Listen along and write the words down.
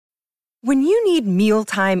When you need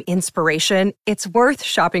mealtime inspiration, it's worth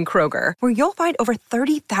shopping Kroger, where you'll find over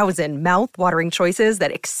 30,000 mouth-watering choices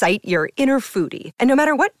that excite your inner foodie. And no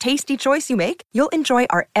matter what tasty choice you make, you'll enjoy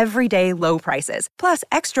our everyday low prices, plus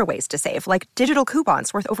extra ways to save, like digital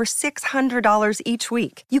coupons worth over $600 each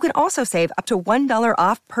week. You can also save up to $1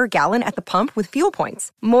 off per gallon at the pump with fuel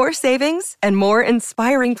points. More savings and more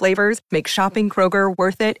inspiring flavors make shopping Kroger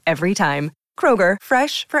worth it every time. Kroger,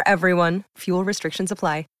 fresh for everyone. Fuel restrictions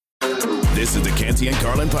apply. This is the Canty and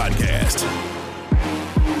Carlin podcast.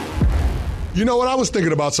 You know what? I was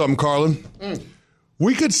thinking about something, Carlin.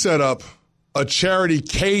 We could set up a charity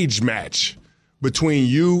cage match between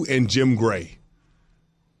you and Jim Gray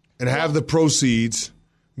and have the proceeds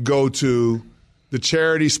go to the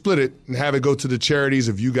charity, split it, and have it go to the charities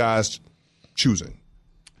of you guys choosing.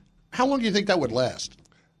 How long do you think that would last?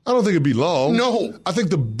 I don't think it'd be long. No. I think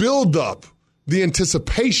the build-up, the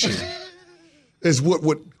anticipation is what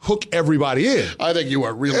would hook everybody in. I think you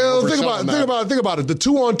are really think about it. The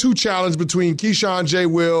 2-on-2 challenge between Keyshawn, J.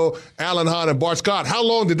 Will, Alan Hahn, and Bart Scott. How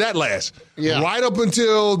long did that last? Yeah. Right up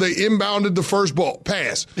until they inbounded the first ball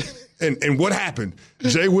pass. And what happened?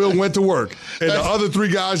 J. Will went to work, and the other three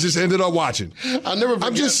guys just ended up watching. I'll never forget.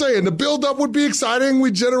 I'm just saying, the build-up would be exciting.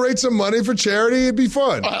 We'd generate some money for charity. It'd be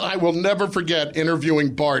fun. I will never forget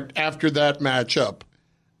interviewing Bart after that matchup.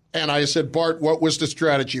 And I said, Bart, what was the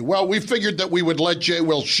strategy? Well, we figured that we would let J.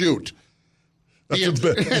 Will shoot.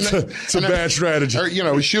 It's a bad strategy. Or,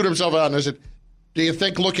 he shoot himself out, and I said, do you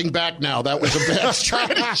think looking back now that was a bad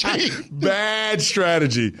strategy? Bad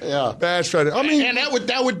strategy. Yeah. Bad strategy. I mean, and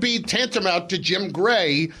that would be tantamount to Jim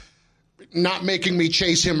Gray not making me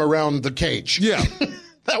chase him around the cage. Yeah.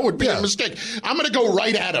 That would be a mistake. I'm going to go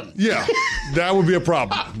right at him. Yeah, that would be a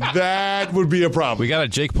problem. That would be a problem. We got a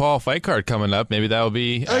Jake Paul fight card coming up. Maybe that will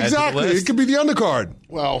be exactly. It could be the undercard.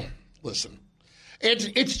 Well, listen,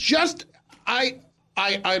 it's just I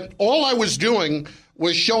all I was doing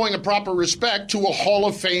was showing a proper respect to a Hall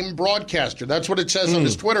of Fame broadcaster. That's what it says on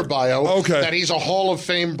his Twitter bio. Okay, that he's a Hall of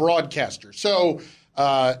Fame broadcaster. So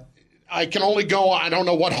I can only go. I don't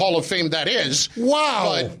know what Hall of Fame that is.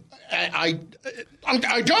 Wow. But I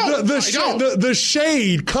don't. The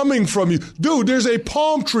shade coming from you. Dude, there's a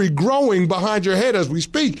palm tree growing behind your head as we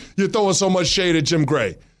speak. You're throwing so much shade at Jim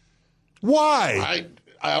Gray. Why?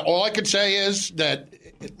 All I could say is that,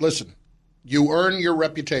 listen, you earn your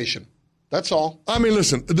reputation. That's all. I mean,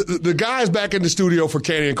 listen, the guys back in the studio for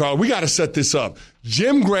Canty and Carlin, we got to set this up.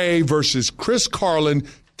 Jim Gray versus Chris Carlin,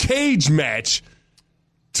 cage match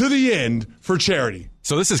to the end for charity.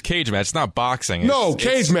 So this is cage match. It's not boxing.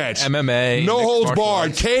 Cage match. MMA. No holds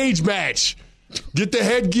barred. Cage match. Get the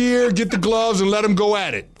headgear, get the gloves, and let him go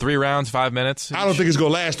at it. 3 rounds, 5 minutes. I don't think it's going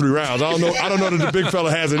to last 3 rounds. I don't know that the big fella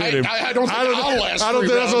has it in him. I don't think I'll last 3 rounds.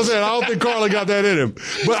 That's what I'm saying. I don't think Carlin got that in him.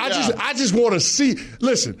 But I just want to see.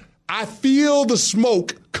 Listen, I feel the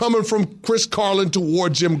smoke coming from Chris Carlin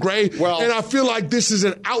toward Jim Gray, and I feel like this is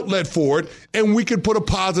an outlet for it, and we can put a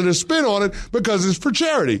positive spin on it because it's for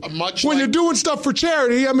charity. When you're doing stuff for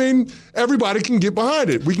charity, I mean, everybody can get behind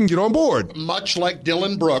it. We can get on board. Much like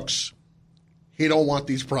Dylan Brooks, he don't want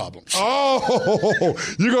these problems. Oh,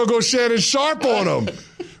 you're going to go Shannon Sharp on him.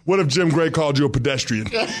 What if Jim Gray called you a pedestrian?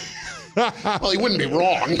 Well, he wouldn't be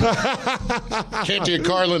wrong. Canty and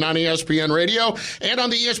Carlin on ESPN Radio and on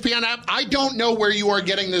the ESPN app. I don't know where you are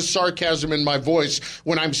getting this sarcasm in my voice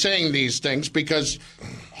when I'm saying these things because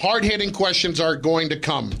hard-hitting questions are going to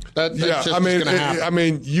come. That's just going to happen. I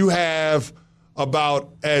mean, you have about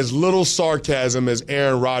as little sarcasm as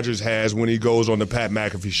Aaron Rodgers has when he goes on the Pat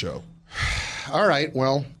McAfee show. All right,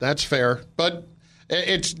 well, that's fair. But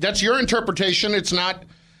that's your interpretation. It's not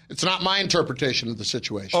my interpretation of the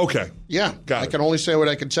situation. Okay. Yeah. Got it. I can only say what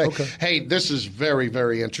I can say. Okay. Hey, this is very,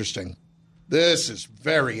 very interesting.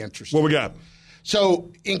 What we got?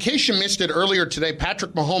 So, in case you missed it earlier today,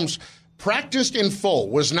 Patrick Mahomes practiced in full,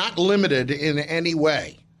 was not limited in any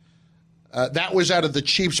way. That was out of the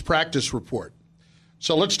Chiefs practice report.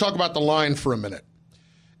 So, let's talk about the line for a minute.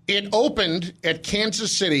 It opened at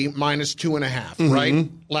Kansas City -2.5, right?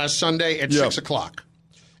 Last Sunday at 6 o'clock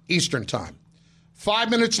Eastern time. 5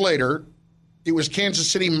 minutes later, it was Kansas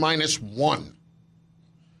City -1.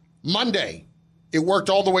 Monday, it worked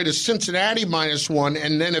all the way to Cincinnati -1,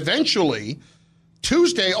 and then eventually,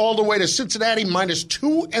 Tuesday, all the way to Cincinnati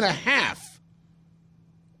 -2.5.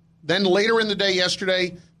 Then later in the day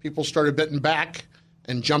yesterday, people started betting back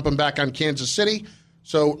and jumping back on Kansas City.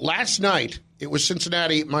 So last night, it was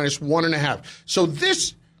Cincinnati -1.5. So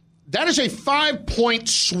that is a 5-point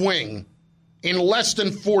swing in less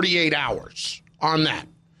than 48 hours. On that.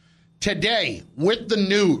 Today, with the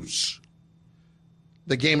news,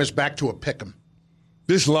 the game is back to a pick'em.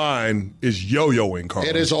 This line is yo-yoing, Carl.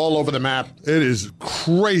 It is all over the map. It is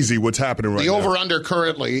crazy what's happening right now. The over-under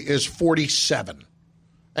currently is 47.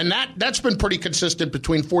 And that's been pretty consistent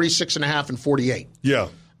between 46.5 and 48. Yeah.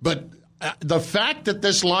 But the fact that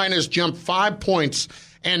this line has jumped 5 points,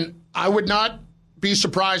 and I would not be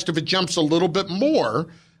surprised if it jumps a little bit more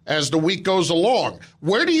as the week goes along.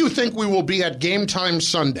 Where do you think we will be at game time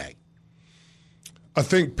Sunday? I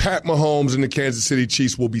think Pat Mahomes and the Kansas City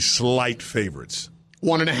Chiefs will be slight favorites.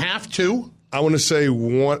 1.5, 2? I want to say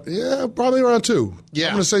 1. Yeah, probably around 2. Yeah.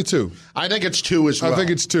 I'm going to say 2. I think it's 2 as well. I think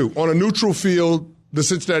it's 2. On a neutral field, the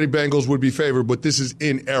Cincinnati Bengals would be favored, but this is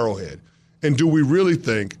in Arrowhead. And do we really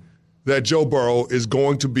think that Joe Burrow is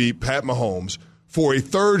going to beat Pat Mahomes for a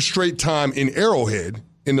third straight time in Arrowhead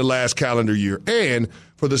in the last calendar year and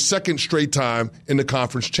for the second straight time in the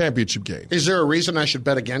conference championship game? Is there a reason I should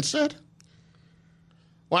bet against that?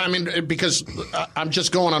 Well, I mean, because I'm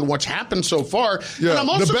just going on what's happened so far. Yeah, and I'm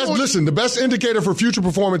also the best indicator for future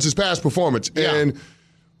performance is past performance. Yeah. And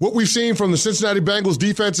what we've seen from the Cincinnati Bengals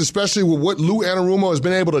defense, especially with what Lou Anarumo has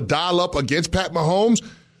been able to dial up against Pat Mahomes,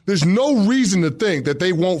 there's no reason to think that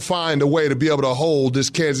they won't find a way to be able to hold this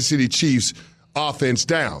Kansas City Chiefs offense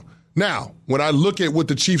down. Now, when I look at what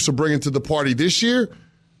the Chiefs are bringing to the party this year,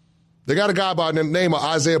 they got a guy by the name of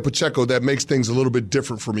Isaiah Pacheco that makes things a little bit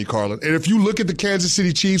different for me, Carlin. And if you look at the Kansas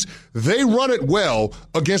City Chiefs, they run it well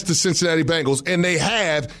against the Cincinnati Bengals, and they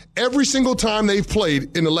have every single time they've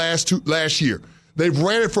played in the last year. They've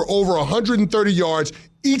ran it for over 130 yards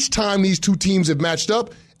each time these two teams have matched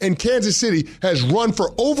up, and Kansas City has run for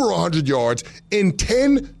over 100 yards in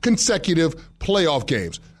 10 consecutive playoff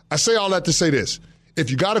games. I say all that to say this. If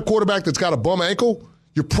you got a quarterback that's got a bum ankle,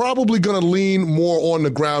 you're probably going to lean more on the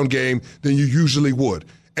ground game than you usually would.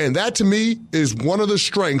 And that, to me, is one of the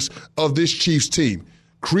strengths of this Chiefs team.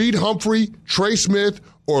 Creed Humphrey, Trey Smith,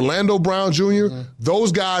 Orlando Brown Jr.,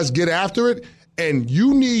 those guys get after it. And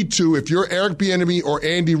you need to, if you're Eric Bieniemy or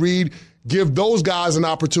Andy Reid, give those guys an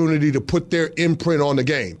opportunity to put their imprint on the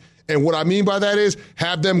game. And what I mean by that is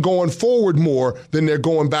have them going forward more than they're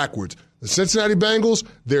going backwards. The Cincinnati Bengals,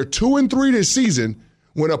 they're 2-3 this season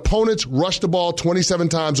when opponents rush the ball 27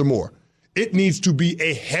 times or more. It needs to be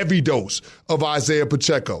a heavy dose of Isaiah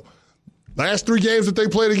Pacheco. Last 3 games that they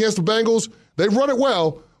played against the Bengals, they've run it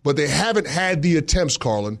well, but they haven't had the attempts,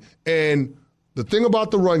 Carlin. And the thing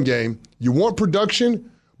about the run game, you want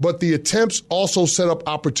production, but the attempts also set up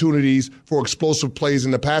opportunities for explosive plays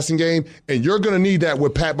in the passing game, and you're going to need that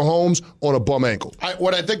with Pat Mahomes on a bum ankle.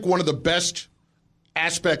 What I think one of the best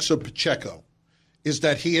aspects of Pacheco is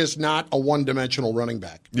that he is not a one-dimensional running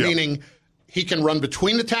back, meaning he can run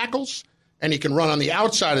between the tackles and he can run on the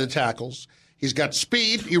outside of the tackles. He's got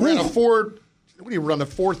speed. He ran a 4.3?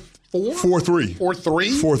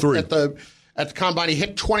 4.3 at the combine. He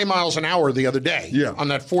hit 20 miles an hour the other day on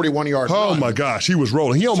that 41-yard run. Oh, my gosh. He was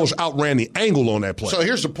rolling. He almost outran the angle on that play. So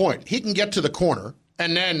here's the point. He can get to the corner,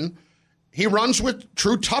 and then he runs with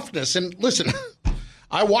true toughness. And listen,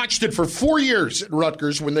 I watched it for 4 years at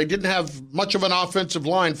Rutgers when they didn't have much of an offensive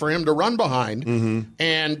line for him to run behind.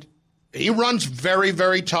 And he runs very,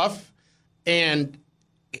 very tough, and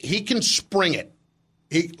he can spring it.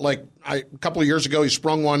 A couple of years ago, he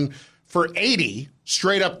sprung one for 80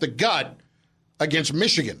 straight up the gut against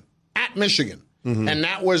Michigan, at Michigan. And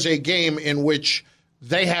that was a game in which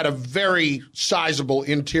they had a very sizable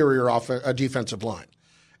interior defensive line.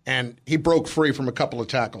 And he broke free from a couple of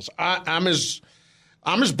tackles. I'm as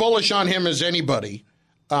bullish on him as anybody,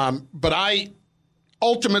 but I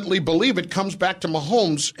ultimately believe it comes back to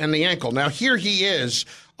Mahomes and the ankle. Now, here he is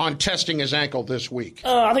on testing his ankle this week.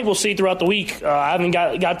 I think we'll see throughout the week. I haven't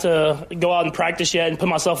got to go out and practice yet and put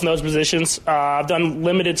myself in those positions. I've done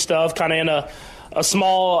limited stuff, kind of in a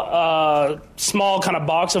small kind of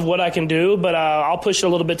box of what I can do, but I'll push it a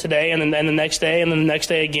little bit today and then the next day and then the next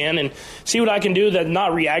day again and see what I can do to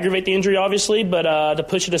not re-aggravate the injury, obviously, but to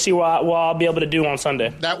push it to see what I'll be able to do on Sunday.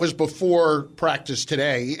 That was before practice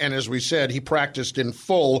today, and as we said, he practiced in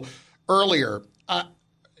full earlier.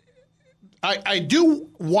 I do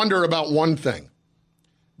wonder about one thing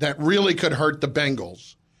that really could hurt the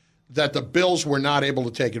Bengals that the Bills were not able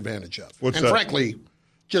to take advantage of. What's and that? Frankly,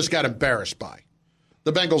 just got embarrassed by.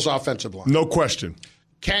 The Bengals' offensive line. No question.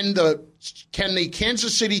 Can the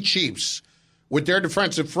Kansas City Chiefs, with their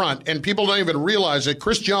defensive front, and people don't even realize that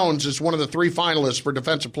Chris Jones is one of the 3 finalists for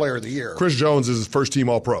Defensive Player of the Year. Chris Jones is his first-team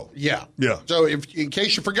All-Pro. Yeah. Yeah. So in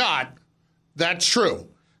case you forgot, that's true.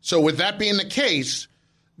 So with that being the case,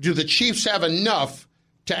 do the Chiefs have enough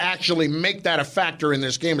to actually make that a factor in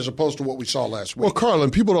this game as opposed to what we saw last week? Well, Carlin,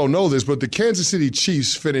 people don't know this, but the Kansas City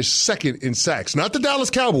Chiefs finished second in sacks. Not the Dallas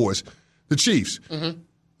Cowboys, the Chiefs.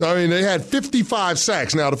 I mean, they had 55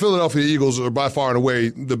 sacks. Now, the Philadelphia Eagles are by far and away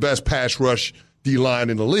the best pass rush D-line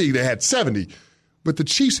in the league. They had 70. But the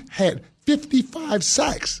Chiefs had 55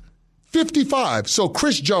 sacks. 55. So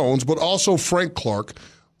Chris Jones, but also Frank Clark,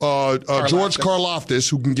 George Karlaftis,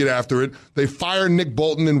 who can get after it. They fired Nick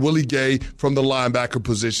Bolton and Willie Gay from the linebacker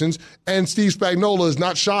positions. And Steve Spagnuolo is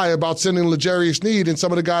not shy about sending L'Jarius Sneed and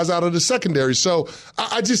some of the guys out of the secondary. So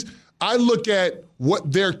I look at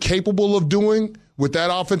what they're capable of doing with that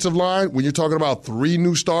offensive line when you're talking about 3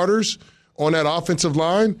 new starters on that offensive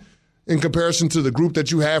line in comparison to the group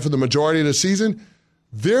that you have for the majority of the season.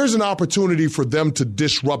 There's an opportunity for them to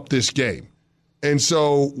disrupt this game. And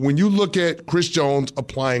so when you look at Chris Jones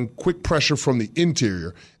applying quick pressure from the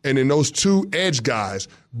interior and then those 2 edge guys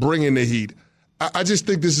bringing the heat, I just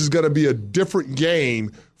think this is going to be a different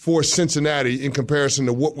game for Cincinnati in comparison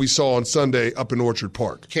to what we saw on Sunday up in Orchard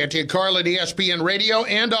Park. Canty and Carlin, ESPN Radio,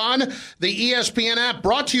 and on the ESPN app,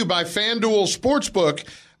 brought to you by FanDuel Sportsbook.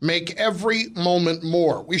 Make every moment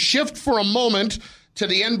more. We shift for a moment to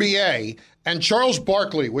the NBA and Charles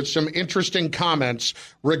Barkley with some interesting comments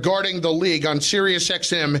regarding the league on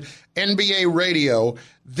SiriusXM NBA Radio.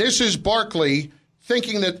 This is Barkley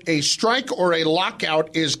thinking that a strike or a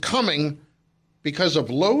lockout is coming because of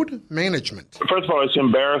load management. First of all, it's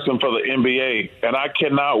embarrassing for the NBA, and I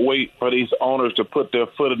cannot wait for these owners to put their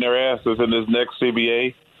foot in their asses in this next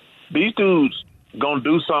CBA. These dudes going to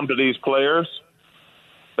do something to these players.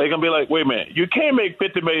 They're going to be like, wait a minute, you can't make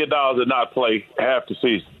 $50 million and not play half the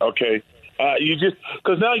season, okay?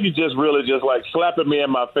 Because now you just really just like slapping me in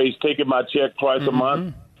my face, taking my check twice a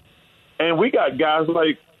month. And we got guys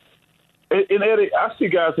like, and Eddie, I see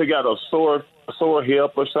guys that got a sore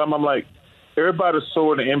hip or something. I'm like, everybody's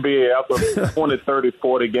sore in the NBA after 20, 30,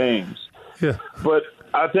 40 games. Yeah. But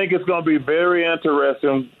I think it's going to be very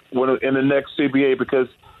interesting in the next CBA because,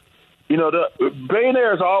 you know, the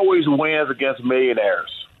billionaires always wins against millionaires.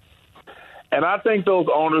 And I think those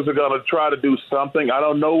owners are going to try to do something. I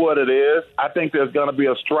don't know what it is. I think there's going to be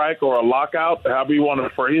a strike or a lockout, however you want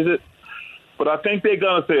to phrase it. But I think they're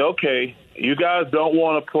going to say, okay, you guys don't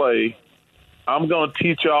want to play. I'm going to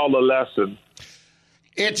teach y'all a lesson.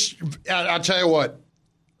 I'll tell you what,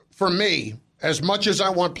 for me, as much as I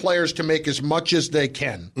want players to make as much as they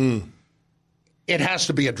can, it has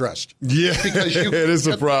to be addressed. Yeah, because it is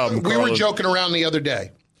a problem. We were joking around the other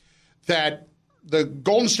day that the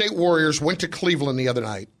Golden State Warriors went to Cleveland the other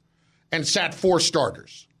night and sat 4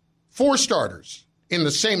 starters. 4 starters in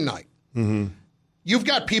the same night. Mm-hmm. You've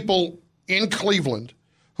got people in Cleveland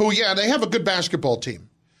who, yeah, they have a good basketball team.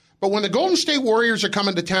 But when the Golden State Warriors are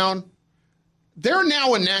coming to town, they're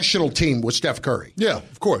now a national team with Steph Curry. Yeah,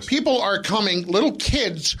 of course. People are coming, little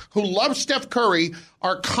kids who love Steph Curry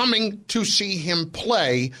are coming to see him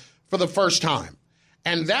play for the first time.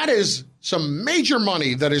 And that is some major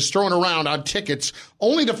money that is thrown around on tickets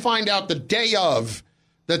only to find out the day of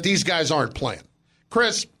that these guys aren't playing.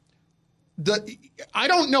 Chris, I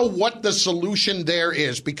don't know what the solution there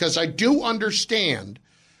is because I do understand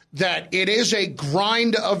that it is a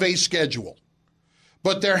grind of a schedule.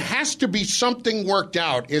 But there has to be something worked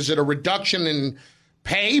out. Is it a reduction in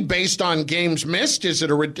pay based on games missed? Is it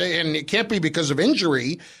and it can't be because of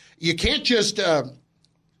injury. You can't just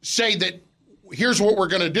say that here's what we're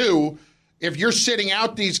going to do. If you're sitting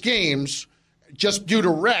out these games just due to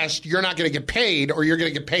rest, you're not going to get paid or you're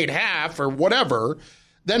going to get paid half or whatever.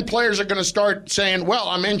 Then players are going to start saying, well,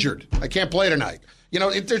 I'm injured. I can't play tonight. You know,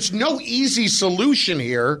 there's no easy solution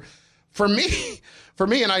here for me. For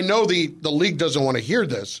me, and I know the league doesn't want to hear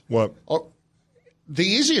this. What? The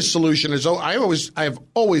easiest solution is I have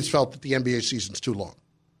always felt that the NBA season's too long.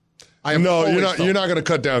 You're not going to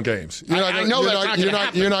cut down games. You're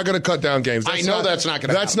not going to cut down games. That's not going to happen.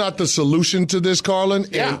 That's not the solution to this, Carlin.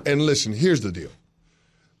 Yeah. And listen, here's the deal.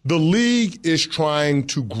 The league is trying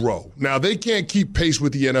to grow. Now, they can't keep pace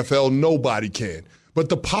with the NFL. Nobody can. But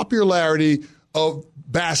the popularity of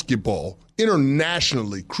basketball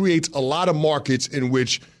internationally creates a lot of markets in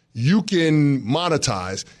which you can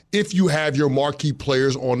monetize if you have your marquee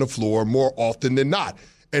players on the floor more often than not.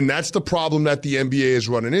 And that's the problem that the NBA is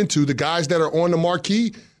running into. The guys that are on the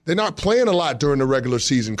marquee, they're not playing a lot during the regular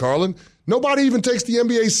season, Carlin. Nobody even takes the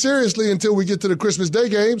NBA seriously until we get to the Christmas Day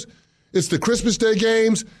games. It's the Christmas Day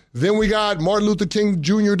games, then we got Martin Luther King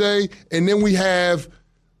Jr. Day, and then we have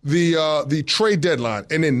the trade deadline.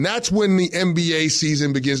 And then that's when the NBA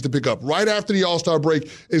season begins to pick up. Right after the All-Star break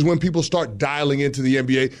is when people start dialing into the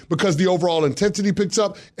NBA because the overall intensity picks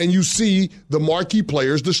up and you see the marquee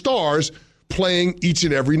players, the stars, playing each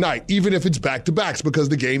and every night, even if it's back-to-backs because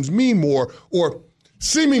the games mean more or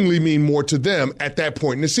seemingly mean more to them at that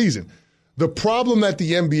point in the season. The problem that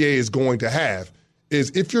the NBA is going to have is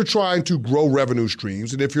if you're trying to grow revenue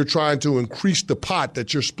streams and if you're trying to increase the pot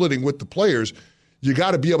that you're splitting with the players, you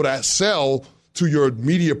got to be able to sell to your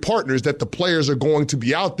media partners that the players are going to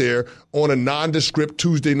be out there on a nondescript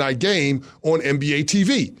Tuesday night game on NBA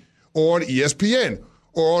TV or on ESPN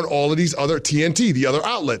or on all of these other TNT, the other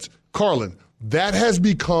outlets. Carlin, that has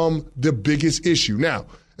become the biggest issue. Now,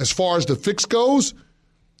 as far as the fix goes,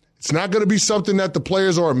 it's not going to be something that the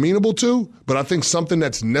players are amenable to, but I think something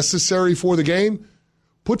that's necessary for the game.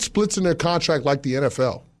 Put splits in their contract like the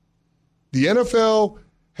NFL. The NFL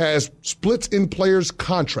has splits in players'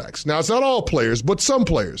 contracts. Now, it's not all players, but some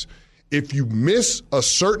players. If you miss a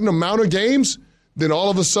certain amount of games, then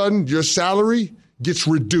all of a sudden your salary gets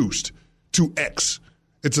reduced to X.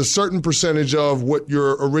 It's a certain percentage of what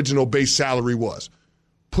your original base salary was.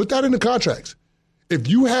 Put that in the contracts. If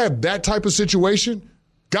you have that type of situation,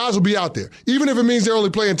 guys will be out there. Even if it means they're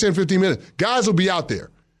only playing 10, 15 minutes, guys will be out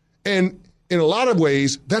there. And in a lot of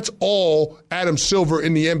ways, that's all Adam Silver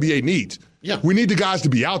in the NBA needs. Yeah. We need the guys to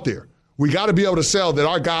be out there. We got to be able to sell that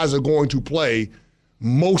our guys are going to play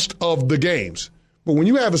most of the games. But when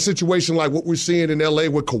you have a situation like what we're seeing in L.A.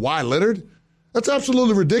 with Kawhi Leonard, that's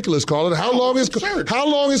absolutely ridiculous, Carlin. How long has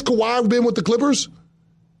Kawhi been with the Clippers?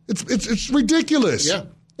 It's ridiculous. Yeah.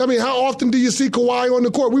 I mean, how often do you see Kawhi on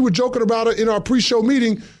the court? We were joking about it in our pre-show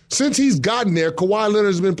meeting. Since he's gotten there, Kawhi Leonard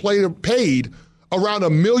has been paid around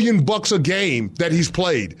 $1 million a game that he's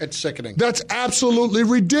played. It's sickening. That's absolutely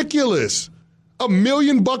ridiculous. $1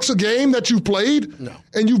 million a game that you've played? No.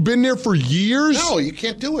 And you've been there for years? No, you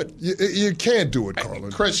can't do it. You can't do it,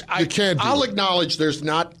 Carlin. Chris, I'll acknowledge there's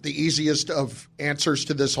not the easiest of answers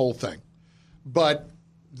to this whole thing. But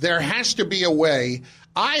there has to be a way.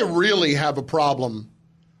 I really have a problem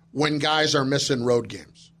when guys are missing road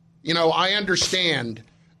games. You know, I understand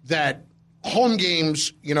that home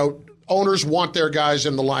games, you know, owners want their guys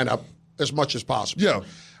in the lineup as much as possible. Yeah.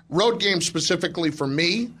 Road games specifically for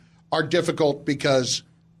me are difficult because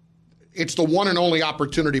it's the one and only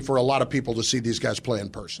opportunity for a lot of people to see these guys play in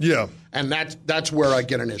person. Yeah. And that's where I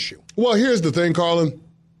get an issue. Well, here's the thing, Carlin,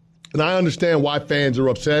 and I understand why fans are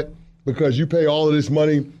upset because you pay all of this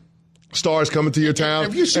money, stars coming to your town.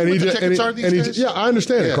 Have you seen what the tickets are these days? Yeah, I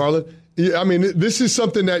understand it, Carlin. I mean, this is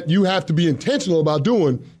something that you have to be intentional about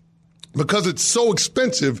doing because it's so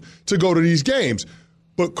expensive to go to these games.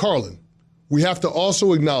 But, Carlin, we have to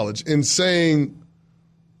also acknowledge in saying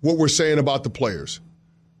what we're saying about the players,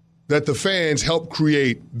 that the fans help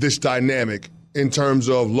create this dynamic in terms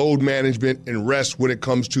of load management and rest when it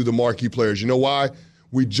comes to the marquee players. You know why?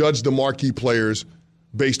 We judge the marquee players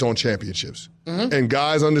based on championships. Mm-hmm. And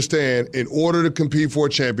guys understand in order to compete for a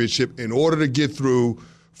championship, in order to get through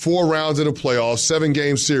 4 rounds of the playoffs,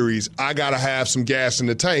 7-game series, I got to have some gas in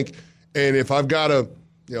the tank. And if I've got to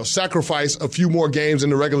sacrifice a few more games in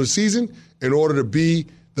the regular season in order to be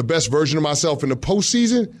the best version of myself in the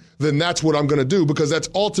postseason, then that's what I'm going to do because that's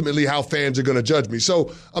ultimately how fans are going to judge me.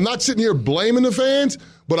 So I'm not sitting here blaming the fans,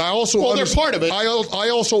 but I also they're part of it. I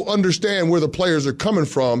also understand where the players are coming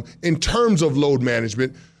from in terms of load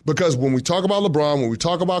management because when we talk about LeBron, when we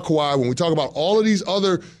talk about Kawhi, when we talk about all of these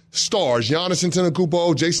other stars, Giannis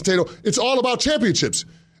Antetokounmpo, Jason Tatum, it's all about championships.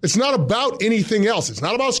 It's not about anything else. It's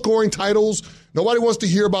not about scoring titles. Nobody wants to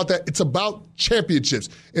hear about that. It's about championships.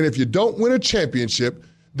 And if you don't win a championship,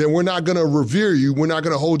 then we're not going to revere you. We're not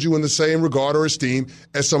going to hold you in the same regard or esteem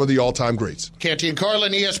as some of the all-time greats. Canty and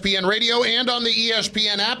Carlin, ESPN Radio, and on the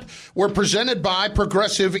ESPN app. We're presented by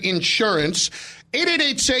Progressive Insurance.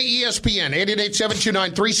 888-SAY-ESPN,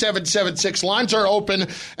 888-729-3776. Lines are open,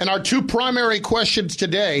 and our 2 primary questions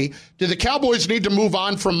today. Do the Cowboys need to move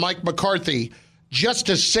on from Mike McCarthy just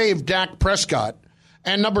to save Dak Prescott?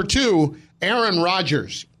 And number 2, Aaron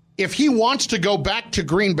Rodgers. If he wants to go back to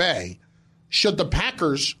Green Bay, should the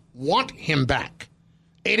Packers want him back?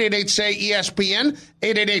 888-SAY-ESPN,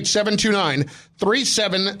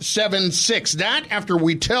 888-729-3776. That after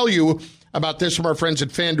we tell you about this from our friends at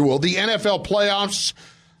FanDuel. The NFL playoffs,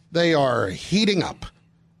 they are heating up.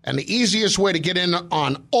 And the easiest way to get in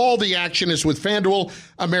on all the action is with FanDuel,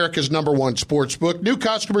 America's #1 sportsbook. New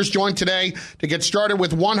customers join today to get started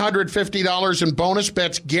with $150 in bonus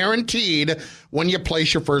bets guaranteed when you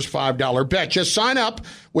place your first $5 bet. Just sign up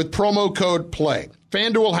with promo code PLAY.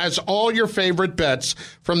 FanDuel has all your favorite bets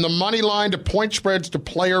from the money line to point spreads to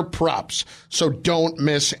player props. So don't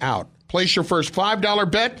miss out. Place your first $5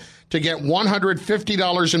 bet to get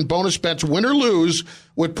 $150 in bonus bets, win or lose,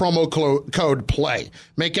 with promo code PLAY.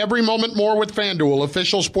 Make every moment more with FanDuel,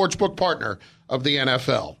 official sportsbook partner of the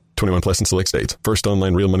NFL. 21 plus in select states. First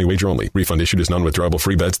online real money wager only. Refund issued as non-withdrawable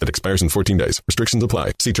free bets that expires in 14 days. Restrictions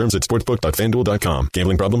apply. See terms at sportsbook.fanduel.com.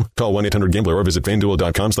 Gambling problem? Call 1-800-GAMBLER or visit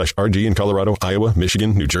fanduel.com/RG in Colorado, Iowa,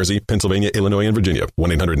 Michigan, New Jersey, Pennsylvania, Illinois, and Virginia.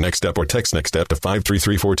 1-800-NEXT-STEP or text NEXT-STEP to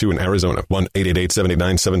 53342 in Arizona.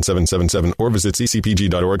 1-888-789-7777 or visit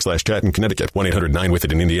ccpg.org/chat in Connecticut.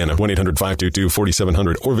 1-800-9-WITH-IT in Indiana.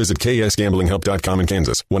 1-800-522-4700 or visit ksgamblinghelp.com in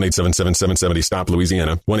Kansas. 1-877-770-STOP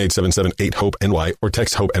Louisiana. 1-877-8-HOPE-NY or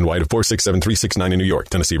text HOPE-NY to 467-369 in New York.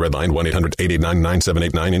 Tennessee Redline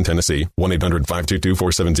 1-800-889-9789 in Tennessee.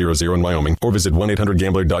 1-800-522-4700 in Wyoming or visit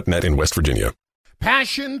 1-800-GAMBLER.net in West Virginia.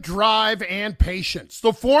 Passion, drive, and patience.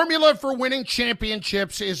 The formula for winning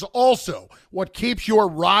championships is also what keeps your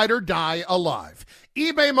ride or die alive.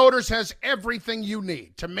 eBay Motors has everything you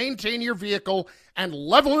need to maintain your vehicle and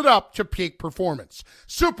level it up to peak performance.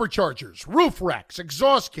 Superchargers, roof racks,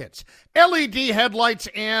 exhaust kits, LED headlights,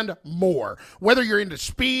 and more. Whether you're into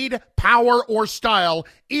speed, power, or style,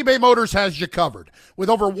 eBay Motors has you covered. With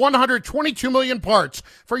over 122 million parts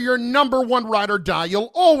for your number one ride or die,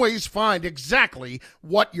 you'll always find exactly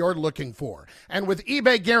what you're looking for. And with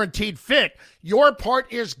eBay Guaranteed Fit, your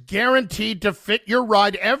part is guaranteed to fit your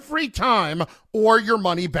ride every time or your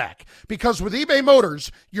money back. Because with eBay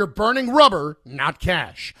Motors, you're burning rubber, not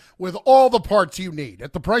cash. With all the parts you need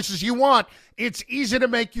at the prices you want, it's easy to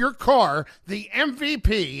make your car the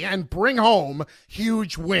MVP and bring home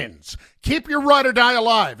huge wins. Keep your ride or die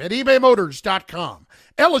alive at ebaymotors.com.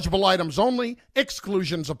 Eligible items only.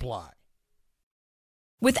 Exclusions apply.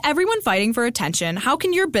 With everyone fighting for attention, how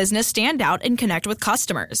can your business stand out and connect with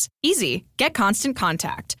customers? Easy. Get Constant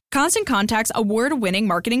Contact. Constant Contact's award-winning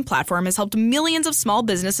marketing platform has helped millions of small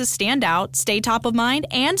businesses stand out, stay top of mind,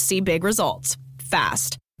 and see big results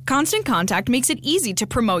fast. Constant Contact makes it easy to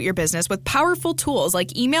promote your business with powerful tools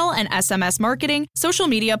like email and SMS marketing, social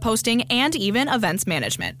media posting, and even events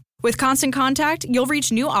management. With Constant Contact, you'll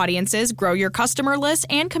reach new audiences, grow your customer list,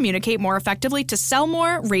 and communicate more effectively to sell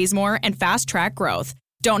more, raise more, and fast-track growth.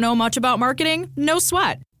 Don't know much about marketing? No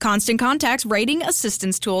sweat. Constant Contact's writing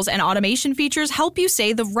assistance tools and automation features help you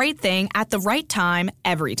say the right thing at the right time,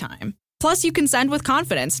 every time. Plus, you can send with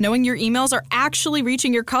confidence, knowing your emails are actually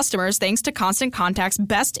reaching your customers thanks to Constant Contact's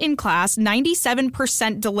best-in-class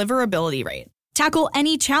 97% deliverability rate. Tackle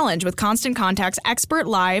any challenge with Constant Contact's expert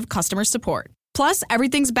live customer support. Plus,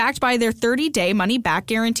 everything's backed by their 30-day money-back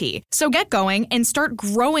guarantee. So get going and start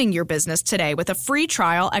growing your business today with a free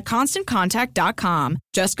trial at ConstantContact.com.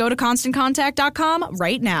 Just go to ConstantContact.com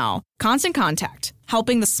right now. Constant Contact,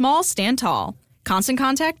 helping the small stand tall.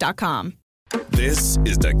 ConstantContact.com. This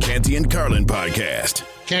is the Canty and Carlin Podcast.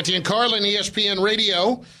 Canty and Carlin, ESPN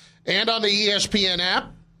Radio, and on the ESPN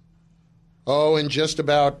app. Oh, in just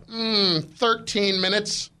about 13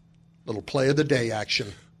 minutes, little play of the day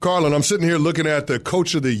action. Carlin, I'm sitting here looking at the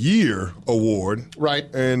Coach of the Year award. Right.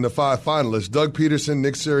 And the 5 finalists, Doug Peterson,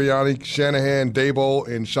 Nick Sirianni, Shanahan, Daboll,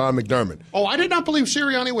 and Sean McDermott. Oh, I did not believe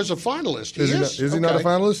Sirianni was a finalist. Is he not a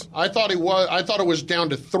finalist? I thought he was. I thought it was down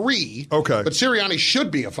to 3. Okay. But Sirianni should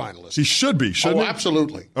be a finalist. He should be, shouldn't he?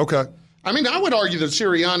 Absolutely. Okay. I mean, I would argue that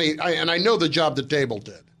Sirianni, and I know the job that Daboll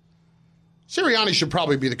did, Sirianni should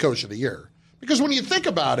probably be the Coach of the Year. Because when you think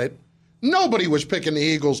about it, nobody was picking the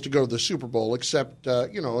Eagles to go to the Super Bowl except, a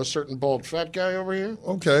certain bald fat guy over here.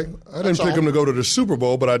 Okay. I didn't pick them to go to the Super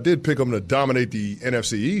Bowl, but I did pick them to dominate the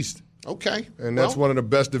NFC East. Okay. And that's one of the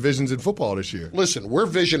best divisions in football this year. Listen, we're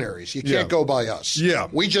visionaries. You can't go by us. Yeah.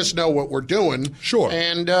 We just know what we're doing. Sure.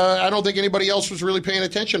 And I don't think anybody else was really paying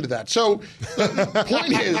attention to that. So the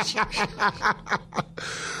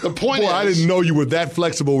point is, I didn't know you were that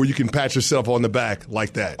flexible where you can pat yourself on the back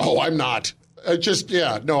like that. Oh, I'm not.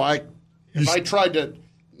 If I tried to,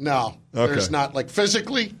 no. Okay. There's not, like,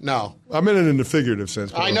 physically, no. I meant it in the figurative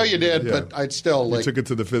sense. I know you did, but I'd still, You took it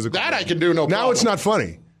to the physical. That I can do, no problem. Now it's not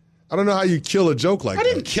funny. I don't know how you kill a joke like that. I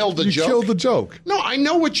didn't kill the joke. You killed the joke. No, I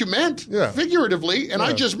know what you meant, figuratively, and Yeah.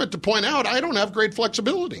 I just meant to point out I don't have great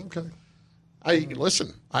flexibility. Okay.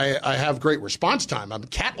 I have great response time. I'm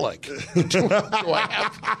cat-like. do I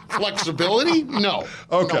have flexibility? No.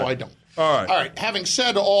 Okay. No, I don't. All right. Having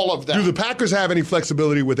said all of that. Do the Packers have any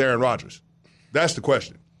flexibility with Aaron Rodgers? That's the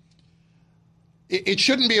question. It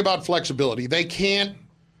shouldn't be about flexibility. They can't.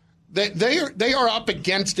 They are up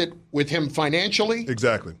against it with him financially.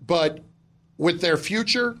 Exactly. But with their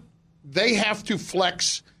future, they have to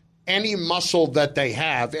flex any muscle that they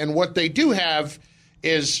have. And what they do have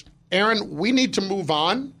is, Aaron, we need to move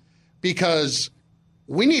on because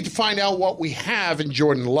we need to find out what we have in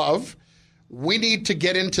Jordan Love. We need to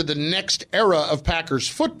get into the next era of Packers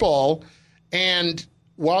football. And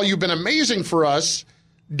while you've been amazing for us,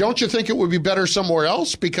 don't you think it would be better somewhere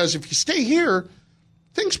else? Because if you stay here,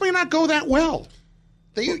 things may not go that well.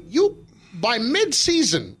 You by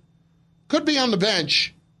mid-season, could be on the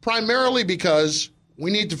bench primarily because we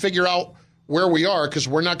need to figure out where we are because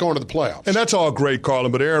we're not going to the playoffs. And that's all great,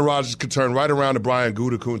 Carlin, but Aaron Rodgers could turn right around to Brian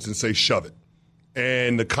Gutekunst and say, shove it.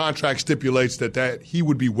 And the contract stipulates that he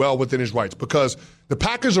would be well within his rights because the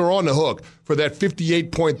Packers are on the hook for that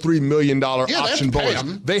 $58.3 million option bonus.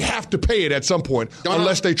 They have to pay it at some point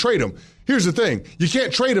unless they trade him. Here's the thing. You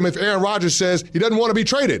can't trade him if Aaron Rodgers says he doesn't want to be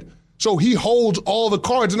traded. So he holds all the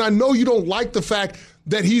cards. And I know you don't like the fact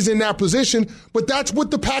that he's in that position, but that's what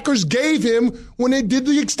the Packers gave him when they did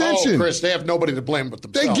the extension. Oh, Chris, they have nobody to blame but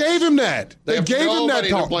themselves. They gave him that. They gave him that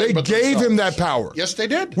power. They gave him that power. Yes, they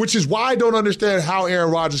did. Which is why I don't understand how Aaron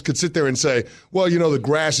Rodgers could sit there and say, well, the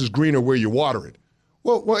grass is greener where you water it.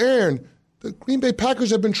 Well, Aaron, the Green Bay Packers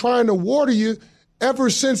have been trying to water you ever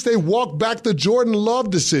since they walked back the Jordan Love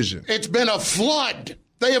decision. It's been a flood.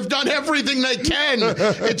 They have done everything they can.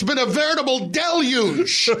 It's been a veritable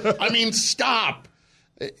deluge. I mean, stop.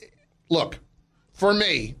 Look, for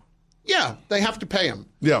me, yeah, they have to pay him.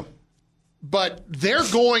 Yeah. But they're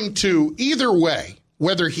going to, either way,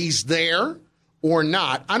 whether he's there or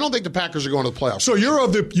not, I don't think the Packers are going to the playoffs. So you're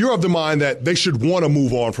of the mind that they should want to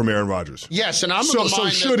move on from Aaron Rodgers. Yes, and I'm of the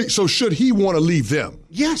mind should he want to leave them?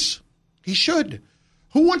 Yes, he should.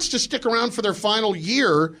 Who wants to stick around for their final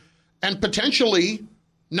year and potentially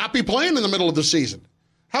not be playing in the middle of the season?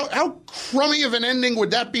 How crummy of an ending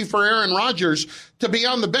would that be for Aaron Rodgers to be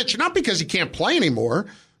on the bench? Not because he can't play anymore,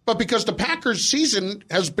 but because the Packers' season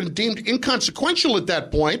has been deemed inconsequential at that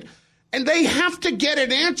point, and they have to get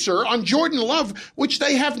an answer on Jordan Love, which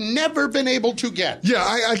they have never been able to get. Yeah,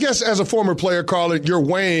 I guess as a former player, Carlin, you're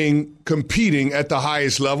weighing competing at the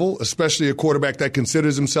highest level, especially a quarterback that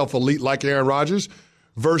considers himself elite like Aaron Rodgers,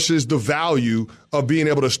 versus the value of being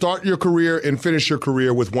able to start your career and finish your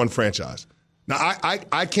career with one franchise. Now,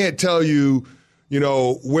 I can't tell you,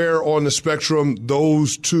 where on the spectrum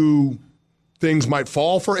those two things might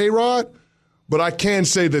fall for A-Rod, but I can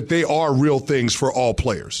say that they are real things for all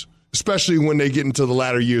players, especially when they get into the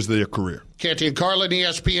latter years of their career. Canty and Carlin,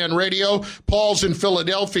 ESPN Radio. Paul's in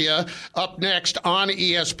Philadelphia. Up next on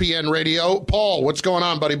ESPN Radio. Paul, what's going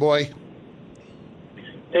on, buddy boy?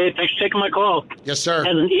 Hey, thanks for taking my call. Yes, sir.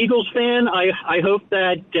 As an Eagles fan, I hope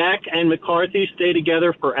that Dak and McCarthy stay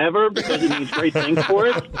together forever because it means great things for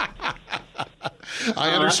us.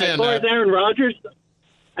 I understand as far that. As Aaron Rodgers,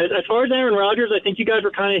 as far as Aaron Rodgers, I think you guys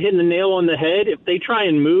were kind of hitting the nail on the head. If they try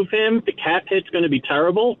and move him, the cap hit's going to be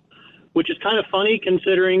terrible, which is kind of funny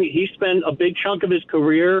considering he spent a big chunk of his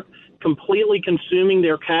career completely consuming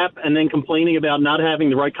their cap and then complaining about not having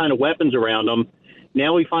the right kind of weapons around him.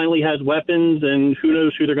 Now he finally has weapons, and who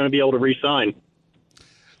knows who they're going to be able to re-sign.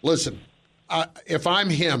 Listen, if I'm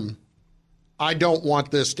him, I don't want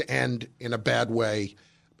this to end in a bad way.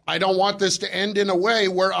 I don't want this to end in a way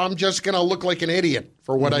where I'm just going to look like an idiot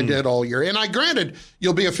for what I did all year. And granted,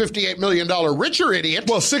 you'll be a $58 million richer idiot.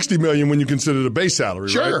 Well, $60 million when you consider the base salary,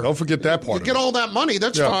 sure. Right? Don't forget that part. You get all that money,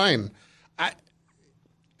 that's fine.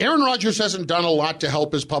 Aaron Rodgers hasn't done a lot to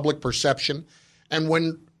help his public perception. And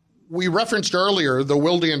when we referenced earlier the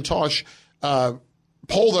Wilde and Tosh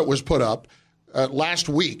poll that was put up last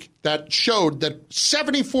week that showed that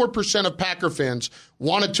 74% of Packer fans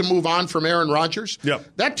wanted to move on from Aaron Rodgers. Yep.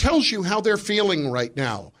 That tells you how they're feeling right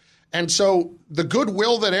now. And so the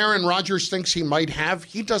goodwill that Aaron Rodgers thinks he might have,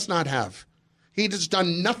 he does not have. He has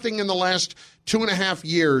done nothing in the last 2.5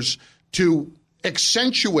 years to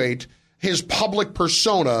accentuate his public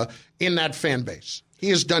persona in that fan base. He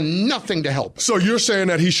has done nothing to help. So you're saying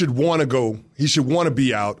that he should want to go, he should want to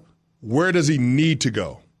be out. Where does he need to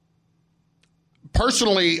go?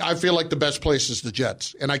 Personally, I feel like the best place is the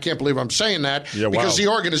Jets. And I can't believe I'm saying that because the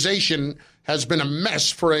organization has been a mess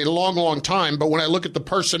for a long, long time. But when I look at the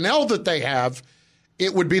personnel that they have,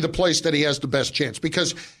 it would be the place that he has the best chance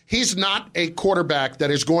because he's not a quarterback that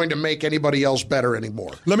is going to make anybody else better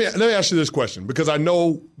anymore. Let me ask you this question because I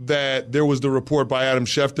know that there was the report by Adam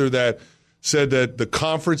Schefter that said that the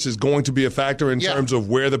conference is going to be a factor in terms of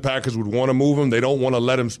where the Packers would want to move him. They don't want to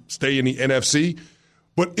let him stay in the NFC.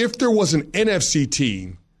 But if there was an NFC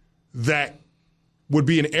team that would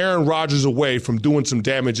be an Aaron Rodgers away from doing some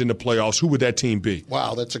damage in the playoffs, who would that team be?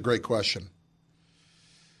 Wow, that's a great question.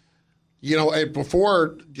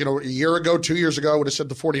 Before, a year ago, 2 years ago, I would have said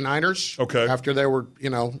the 49ers. Okay. After they were,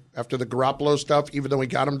 after the Garoppolo stuff, even though we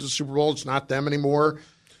got them to the Super Bowl, it's not them anymore.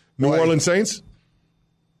 New Orleans Saints?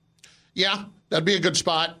 Yeah, that'd be a good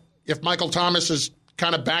spot. If Michael Thomas is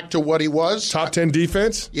kind of back to what he was. Top 10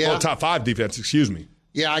 defense? Yeah. Oh, top 5 defense, excuse me.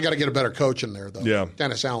 Yeah, I got to get a better coach in there, though. Yeah.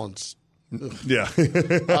 Dennis Allen's. Yeah.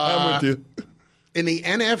 I'm with you. In the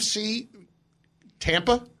NFC,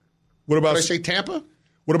 Tampa? What about? Did I say Tampa?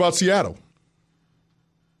 What about Seattle?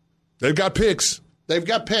 They've got picks. They've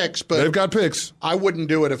got picks, but they've got picks. I wouldn't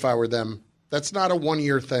do it if I were them. That's not a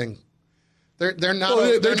 1-year thing. They're not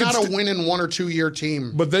a win in 1 or 2 year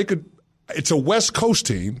team. But they could. It's a West Coast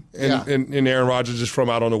team, and Aaron Rodgers is from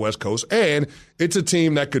out on the West Coast, and it's a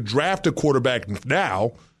team that could draft a quarterback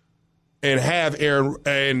now and have him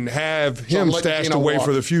stashed away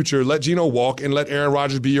for the future. Let Geno walk and let Aaron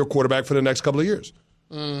Rodgers be your quarterback for the next couple of years.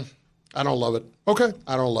 I don't love it. Okay,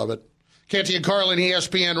 I don't love it. Canty and Carlin,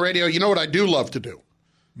 ESPN Radio. You know what I do love to do?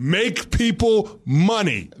 Make people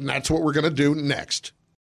money. And that's what we're going to do next.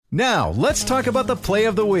 Now, let's talk about the play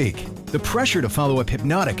of the week. The pressure to follow up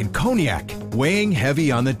Hypnotic and Cognac, weighing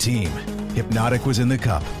heavy on the team. Hypnotic was in the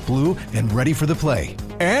cup, blue, and ready for the play.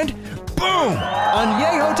 And boom!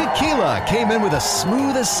 Añejo Tequila came in with a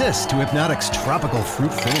smooth assist to Hypnotic's tropical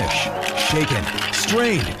fruit finish. Shaken,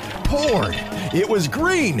 strained, poured. It was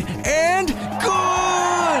green and good!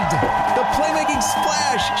 The playmaking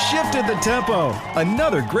splash shifted the tempo.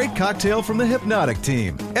 Another great cocktail from the Hypnotic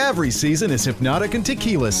team. Every season is Hypnotic and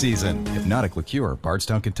Tequila season. Hypnotic Liqueur,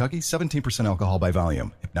 Bardstown, Kentucky, 17% alcohol by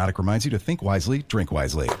volume. Hypnotic reminds you to think wisely, drink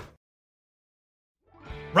wisely.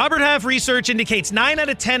 Robert Half research indicates 9 out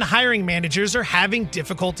of 10 hiring managers are having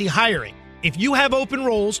difficulty hiring. If you have open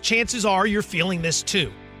roles, chances are you're feeling this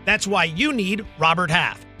too. That's why you need Robert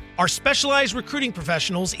Half. Our specialized recruiting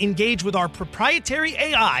professionals engage with our proprietary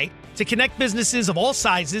AI to connect businesses of all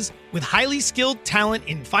sizes with highly skilled talent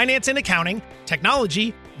in finance and accounting,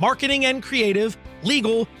 technology, marketing and creative,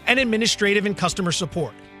 legal, and administrative and customer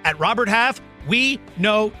support. At Robert Half, we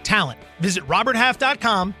know talent. Visit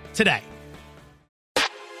roberthalf.com today.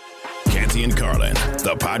 Canty and Carlin,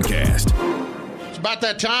 the podcast. It's about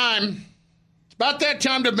that time. It's about that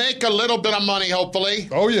time to make a little bit of money, hopefully.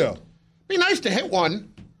 Oh, yeah. Be nice to hit one.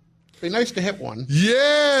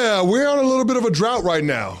 Yeah, we're on a little bit of a drought right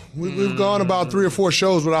now. We've gone about 3 or 4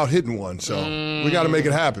 shows without hitting one, so we got to make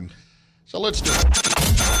it happen. So let's do it.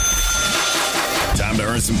 Time to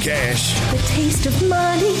earn some cash. The taste of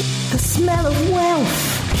money, the smell of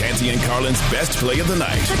wealth. Canty and Carlin's best play of the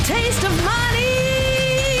night. The taste of money.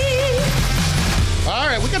 All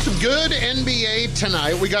right, we got some good NBA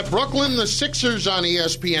tonight. We got Brooklyn, the Sixers on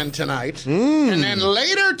ESPN tonight. And then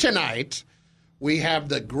later tonight, we have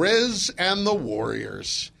the Grizz and the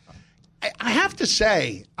Warriors. I have to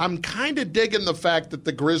say, I'm kind of digging the fact that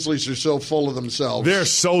the Grizzlies are so full of themselves. They're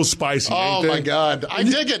so spicy. Oh, my God. I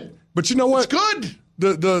dig it. But you know what? It's good.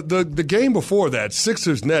 The game before that,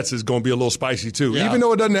 Sixers-Nets, is going to be a little spicy, too. Yeah. Even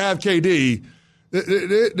though it doesn't have KD,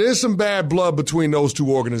 there's some bad blood between those two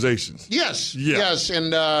organizations. Yes. Yeah. Yes.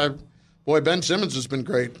 And, boy, Ben Simmons has been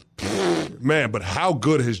great. Man, but how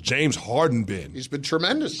good has James Harden been? He's been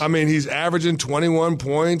tremendous. I mean, he's averaging 21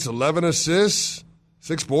 points, 11 assists,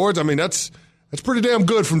 6 boards. I mean, that's pretty damn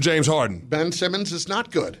good from James Harden. Ben Simmons is not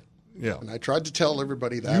good. Yeah. And I tried to tell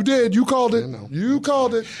everybody that. You did. You called it. You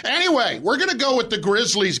called it. Anyway, we're going to go with the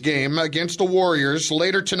Grizzlies game against the Warriors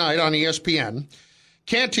later tonight on ESPN.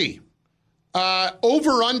 Canty,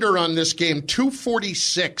 over-under on this game,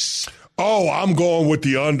 246. Oh, I'm going with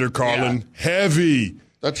the under, Carlin. Yeah. Heavy.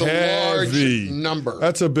 That's a large number.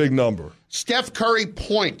 That's a big number. Steph Curry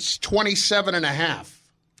points, 27.5.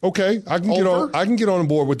 Okay, I can get on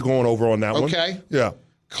board with going over on that one. Okay. Yeah.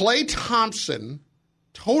 Klay Thompson,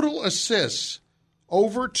 total assists,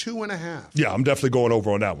 over 2.5. Yeah, I'm definitely going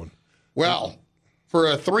over on that one. Well,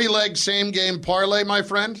 for a 3-leg same-game parlay, my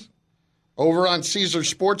friend, over on Caesar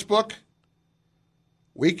Sportsbook,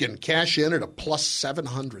 we can cash in at a plus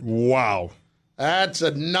 700. Wow. That's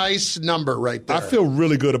a nice number right there. I feel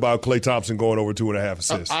really good about Klay Thompson going over 2.5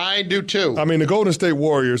 assists. I do too. I mean, the Golden State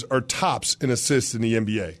Warriors are tops in assists in the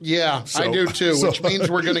NBA. Yeah, so, I do too, which means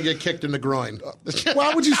we're going to get kicked in the groin.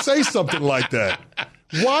 Why would you say something like that?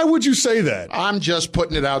 Why would you say that? I'm just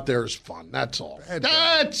putting it out there as fun. That's all.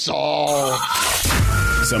 That's all.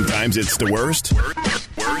 Sometimes it's the worst.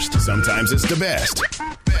 Sometimes it's the best.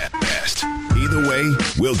 Either way,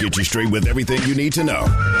 we'll get you straight with everything you need to know.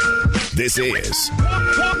 This is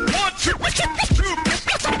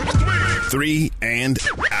 3 and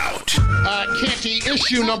Out. Canty,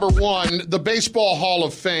 issue number 1, the Baseball Hall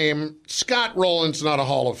of Fame. Scott Rowland's not a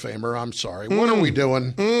Hall of Famer. I'm sorry. What are we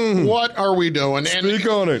doing? What are we doing? Speak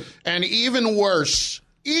on it. And even worse,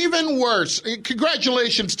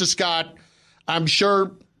 congratulations to Scott. I'm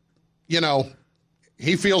sure,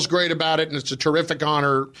 he feels great about it, and it's a terrific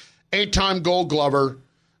honor. 8-time Gold Glover,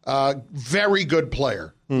 very good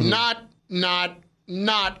player. Not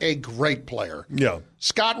a great player. Yeah.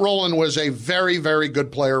 Scott Rowland was a very, very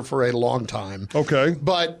good player for a long time. Okay.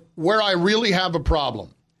 But where I really have a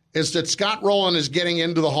problem is that Scott Rowland is getting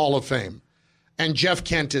into the Hall of Fame, and Jeff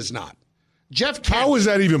Kent is not. Jeff Kent, how is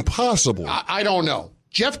that even possible? I don't know.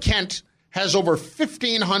 Jeff Kent has over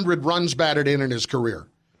 1,500 runs batted in his career.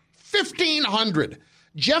 1,500.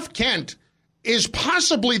 Jeff Kent is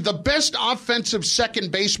possibly the best offensive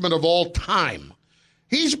second baseman of all time.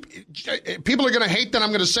 People are going to hate that I'm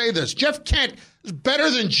going to say this. Jeff Kent is better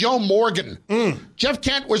than Joe Morgan. Jeff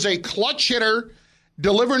Kent was a clutch hitter,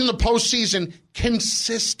 delivered in the postseason,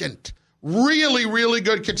 consistent, really, really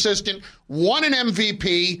good, consistent, won an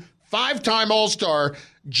MVP, 5-time All-Star.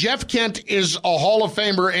 Jeff Kent is a Hall of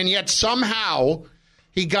Famer, and yet somehow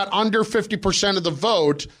he got under 50% of the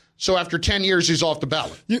vote. So after 10 years, he's off the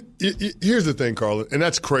ballot. Here's the thing, Carlin, and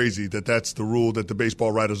that's crazy that that's the rule that the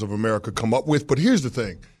Baseball Writers of America come up with. But here's the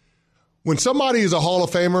thing. When somebody is a Hall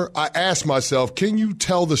of Famer, I ask myself, can you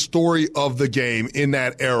tell the story of the game in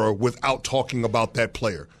that era without talking about that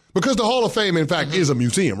player? Because the Hall of Fame, in fact, is a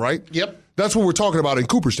museum, right? Yep. That's what we're talking about in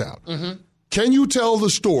Cooperstown. Can you tell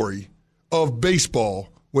the story of baseball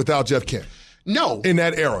without Jeff Kent? No. In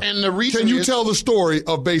that era. And the reason Can you tell the story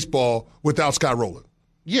of baseball without Scott Rowland?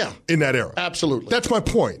 Yeah. In that era. Absolutely. That's my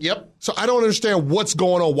point. Yep. So I don't understand what's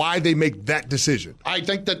going on, why they make that decision. I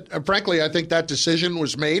think that, frankly, I think that decision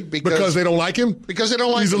was made because they don't like him? Because they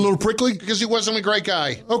don't like him. He's a little prickly? Because he wasn't a great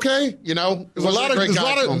guy. Okay. You know? There's a lot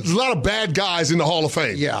of bad guys in the Hall of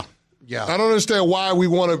Fame. Yeah. Yeah. I don't understand why we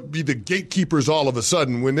want to be the gatekeepers all of a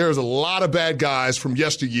sudden when there's a lot of bad guys from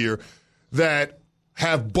yesteryear that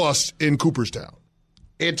have busts in Cooperstown.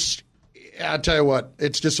 I'll tell you what,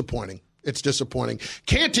 it's disappointing. It's disappointing.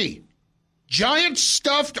 Canty, giant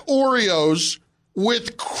stuffed Oreos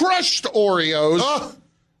with crushed Oreos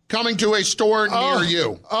coming to a store near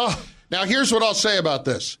you. Now, here's what I'll say about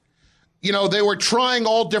this. You know, they were trying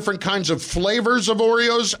all different kinds of flavors of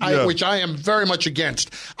Oreos, which I am very much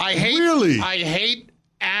against. I hate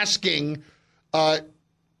asking. I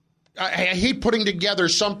hate putting together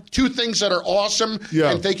two things that are awesome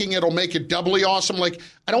and thinking it'll make it doubly awesome. Like,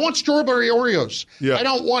 I don't want strawberry Oreos. Yeah. I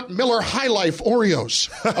don't want Miller High Life Oreos.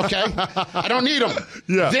 Okay? I don't need them.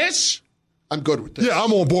 Yeah. This, I'm good with this. Yeah,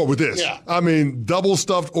 I'm on board with this. Yeah. I mean, double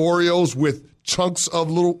stuffed Oreos with chunks of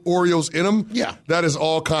little Oreos in them. Yeah. That is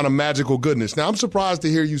all kind of magical goodness. Now, I'm surprised to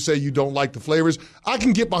hear you say you don't like the flavors. I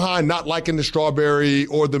can get behind not liking the strawberry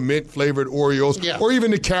or the mint flavored Oreos or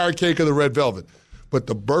even the carrot cake or the red velvet. But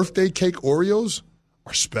the birthday cake Oreos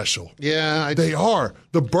are special. Yeah. They are.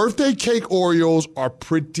 The birthday cake Oreos are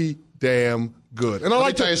pretty damn good. And I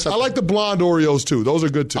like the blonde Oreos, too. Those are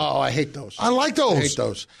good, too. Oh, I hate those. I like those. I hate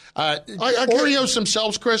those. Oreos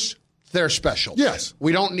themselves, Chris, they're special. Yes.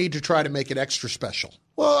 We don't need to try to make it extra special.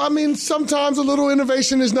 Well, I mean, sometimes a little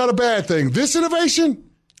innovation is not a bad thing. This innovation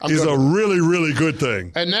is a really, really good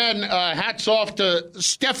thing. And then hats off to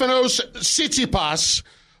Stefanos Tsitsipas,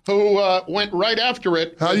 who went right after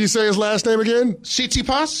it. How do you say his last name again?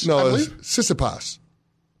 Tsitsipas? No, it's Tsitsipas.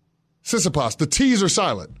 Tsitsipas. The T's are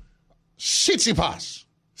silent. Tsitsipas.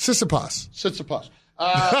 Tsitsipas. Tsitsipas.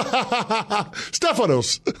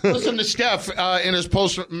 Stefanos. Listen to Steph in his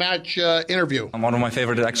post-match interview. One of my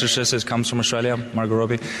favorite exercises comes from Australia, Margot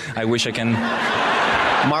Robbie. I wish I can...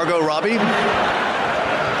 Margot Robbie?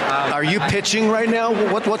 Are you pitching right now?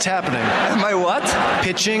 What's happening? Am I what?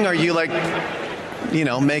 Pitching? Are you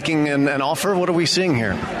making an offer? What are we seeing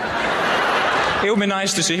here? It would be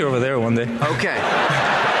nice to see her over there one day. Okay.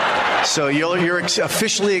 So you're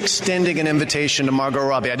officially extending an invitation to Margot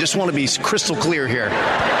Robbie. I just want to be crystal clear here.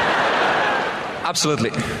 Absolutely.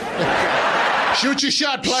 Shoot your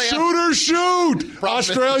shot, player. Shoot or shoot.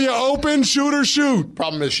 Australia Open, shoot or shoot.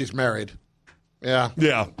 Problem is she's married. Yeah.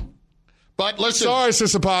 Yeah. But listen. Sorry,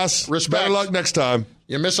 Tsitsipas. Respect. Better luck next time.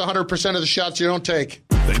 You miss 100% of the shots you don't take.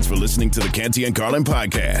 Thanks for listening to the Canty and Carlin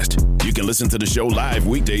podcast. You can listen to the show live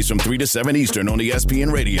weekdays from 3 to 7 Eastern on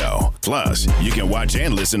ESPN Radio. Plus, you can watch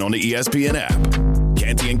and listen on the ESPN app.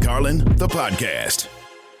 Canty and Carlin, the podcast.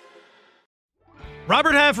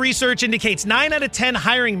 Robert Half research indicates 9 out of 10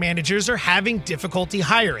 hiring managers are having difficulty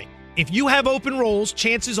hiring. If you have open roles,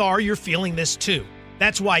 chances are you're feeling this too.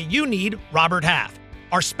 That's why you need Robert Half.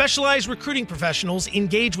 Our specialized recruiting professionals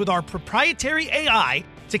engage with our proprietary AI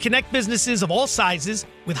to connect businesses of all sizes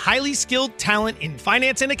with highly skilled talent in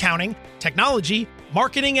finance and accounting, technology,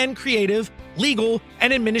 marketing and creative, legal,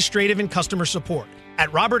 and administrative and customer support.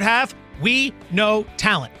 At Robert Half, we know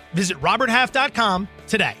talent. Visit roberthalf.com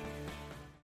today.